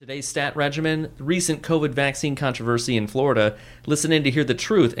Today's stat regimen, the recent COVID vaccine controversy in Florida. Listen in to hear the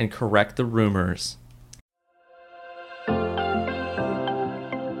truth and correct the rumors.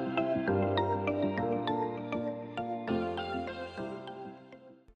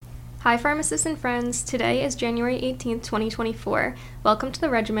 Hi pharmacists and friends, today is January 18th, 2024. Welcome to the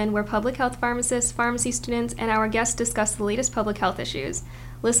regimen where public health pharmacists, pharmacy students, and our guests discuss the latest public health issues.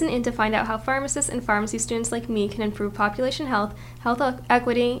 Listen in to find out how pharmacists and pharmacy students like me can improve population health, health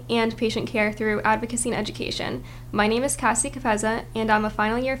equity, and patient care through advocacy and education. My name is Cassie Capezza, and I'm a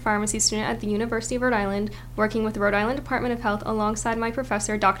final year pharmacy student at the University of Rhode Island, working with the Rhode Island Department of Health alongside my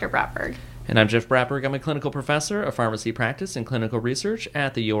professor, Dr. Bratberg. And I'm Jeff Bratberg. I'm a clinical professor of pharmacy practice and clinical research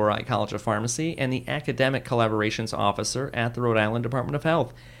at the URI College of Pharmacy and the Academic Collaborations Officer at the Rhode Island Department of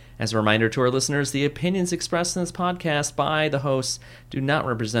Health. As a reminder to our listeners, the opinions expressed in this podcast by the hosts do not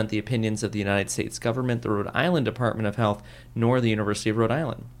represent the opinions of the United States government, the Rhode Island Department of Health, nor the University of Rhode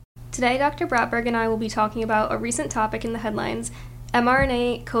Island. Today, Dr. Bratberg and I will be talking about a recent topic in the headlines,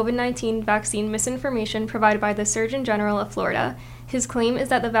 mRNA COVID-19 vaccine misinformation provided by the Surgeon General of Florida. His claim is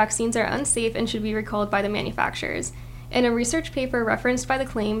that the vaccines are unsafe and should be recalled by the manufacturers. In a research paper referenced by the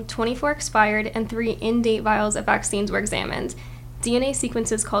claim, 24 expired and 3 in-date vials of vaccines were examined. DNA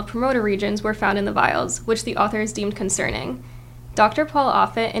sequences called promoter regions were found in the vials, which the authors deemed concerning. Dr. Paul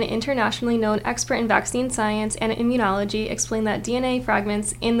Offit, an internationally known expert in vaccine science and immunology, explained that DNA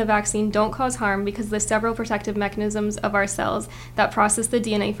fragments in the vaccine don't cause harm because of the several protective mechanisms of our cells that process the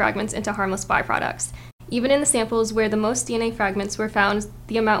DNA fragments into harmless byproducts. Even in the samples where the most DNA fragments were found,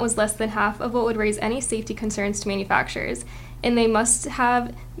 the amount was less than half of what would raise any safety concerns to manufacturers, and they must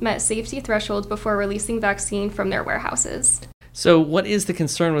have met safety thresholds before releasing vaccine from their warehouses. So what is the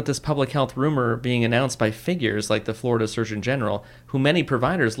concern with this public health rumor being announced by figures like the Florida Surgeon General, who many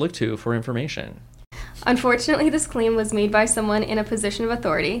providers look to for information? Unfortunately, this claim was made by someone in a position of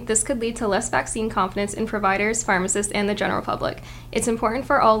authority. This could lead to less vaccine confidence in providers, pharmacists, and the general public. It's important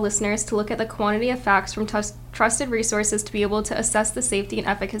for all listeners to look at the quantity of facts from trusted resources to be able to assess the safety and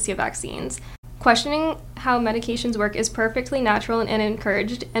efficacy of vaccines. Questioning how medications work is perfectly natural and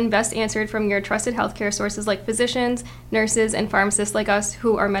encouraged, and best answered from your trusted healthcare sources like physicians, nurses, and pharmacists like us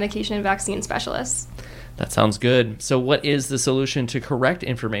who are medication and vaccine specialists. That sounds good. So what is the solution to correct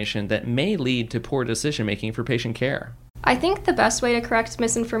information that may lead to poor decision-making for patient care? I think the best way to correct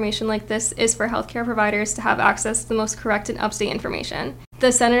misinformation like this is for healthcare providers to have access to the most correct and up-to-date information.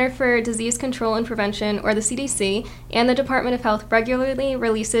 The Center for Disease Control and Prevention, or the CDC, and the Department of Health regularly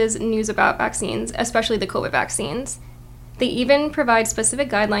releases news about vaccines, especially the COVID vaccines. They even provide specific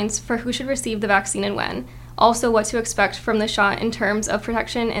guidelines for who should receive the vaccine and when, also what to expect from the shot in terms of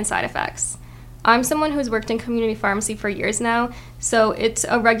protection and side effects. I'm someone who's worked in community pharmacy for years now, so it's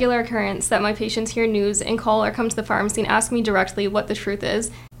a regular occurrence that my patients hear news and call or come to the pharmacy and ask me directly what the truth is,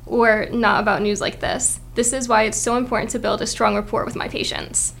 or not about news like this. This is why it's so important to build a strong rapport with my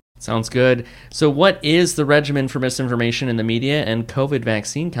patients. Sounds good. So what is the regimen for misinformation in the media and COVID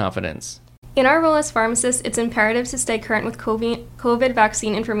vaccine confidence? In our role as pharmacists, it's imperative to stay current with COVID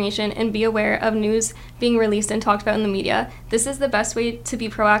vaccine information and be aware of news being released and talked about in the media. This is the best way to be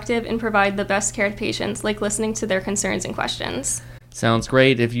proactive and provide the best care to patients, like listening to their concerns and questions. Sounds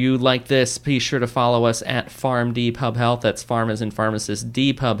great. If you like this, be sure to follow us at PharmDPubHealth. That's Pharm as in pharmacist,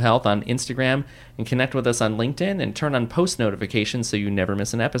 DPubHealth on Instagram, and connect with us on LinkedIn and turn on post notifications so you never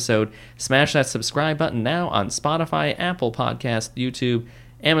miss an episode. Smash that subscribe button now on Spotify, Apple Podcasts, YouTube,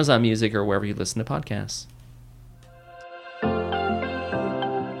 Amazon Music, or wherever you listen to podcasts.